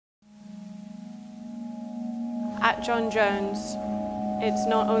At John Jones, it's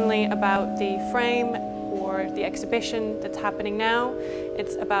not only about the frame or the exhibition that's happening now,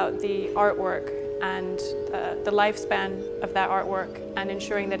 it's about the artwork and the lifespan of that artwork and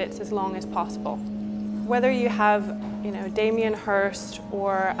ensuring that it's as long as possible. Whether you have, Damien Hirst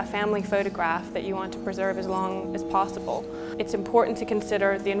or a family photograph that you want to preserve as long as possible, it's important to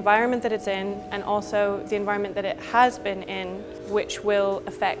consider the environment that it's in and also the environment that it has been in, which will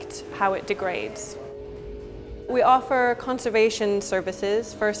affect how it degrades. We offer conservation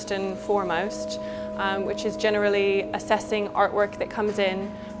services first and foremost, which is generally assessing artwork that comes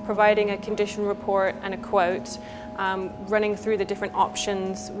in, providing a condition report and a quote, running through the different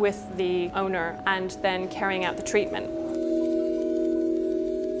options with the owner and then carrying out the treatment.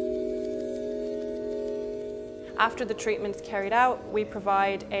 After the treatment's carried out, we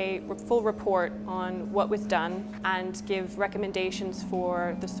provide a full report on what was done and give recommendations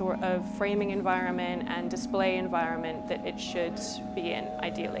for the sort of framing environment and display environment that it should be in,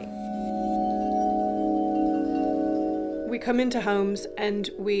 ideally. We come into homes and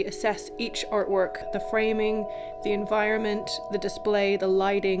we assess each artwork, the framing, the environment, the display, the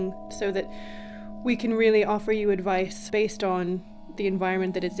lighting, so that we can really offer you advice based on the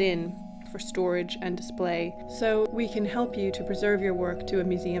environment that it's in for storage and display, so we can help you to preserve your work to a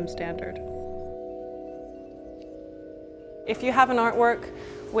museum standard. If you have an artwork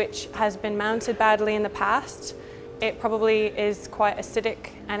which has been mounted badly in the past, it probably is quite acidic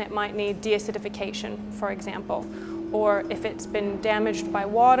and it might need deacidification, for example. Or if it's been damaged by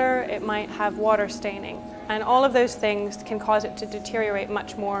water, it might have water staining. And all of those things can cause it to deteriorate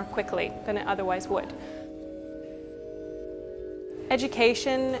much more quickly than it otherwise would.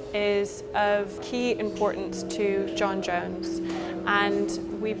 Education is of key importance to John Jones,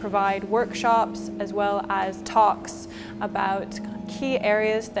 and we provide workshops as well as talks about key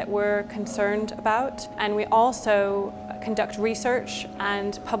areas that we're concerned about, and we also conduct research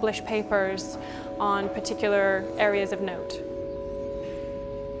and publish papers on particular areas of note.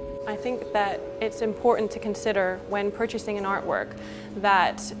 I think that it's important to consider when purchasing an artwork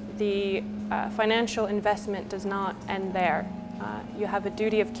that the financial investment does not end there. You have a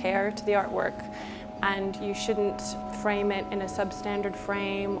duty of care to the artwork, and you shouldn't frame it in a substandard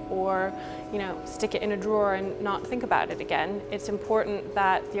frame or stick it in a drawer and not think about it again. It's important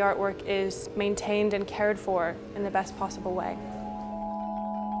that the artwork is maintained and cared for in the best possible way.